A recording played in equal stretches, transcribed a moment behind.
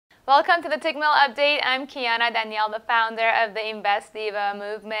Welcome to the Tickmill update. I'm Kiana Danielle, the founder of the Investing Diva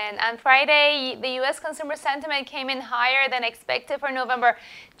movement. On Friday, the U.S. consumer sentiment came in higher than expected for November.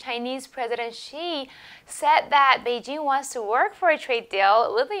 Chinese President Xi said that Beijing wants to work for a trade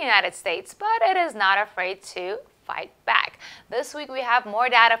deal with the United States, but it is not afraid to fight back. This week we have more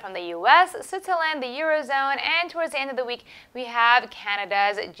data from the US, Switzerland, the Eurozone, and towards the end of the week we have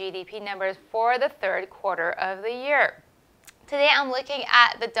Canada's GDP numbers for the third quarter of the year. Today I'm looking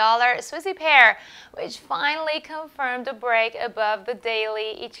at the dollar Swissy pair, which finally confirmed a break above the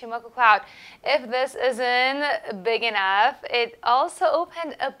daily Ichimoku cloud. If this isn't big enough, it also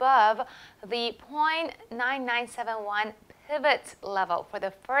opened above the 0.9971 pivot level for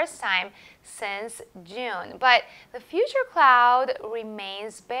the first time since June. But the future cloud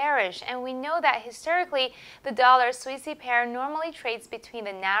remains bearish, and we know that historically the dollar Swissy pair normally trades between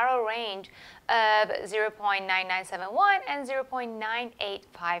the narrow range of 0.9971 and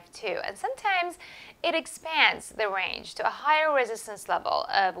 0.9852, and sometimes it expands the range to a higher resistance level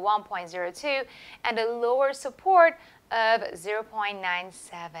of 1.02 and a lower support of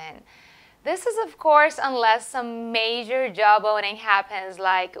 0.97. This is, of course, unless some major jawboning happens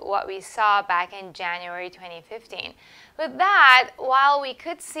like what we saw back in January 2015. With that, while we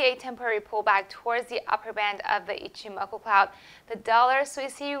could see a temporary pullback towards the upper band of the Ichimoku cloud, the dollar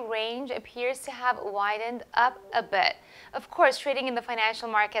Swissy range appears to have widened up a bit. Of course, trading in the financial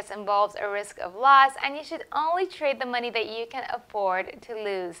markets involves a risk of loss, and you should only trade the money that you can afford to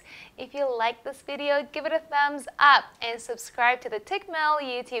lose. If you like this video, give it a thumbs up and subscribe to the Tickmill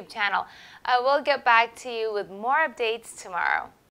YouTube channel. I will get back to you with more updates tomorrow.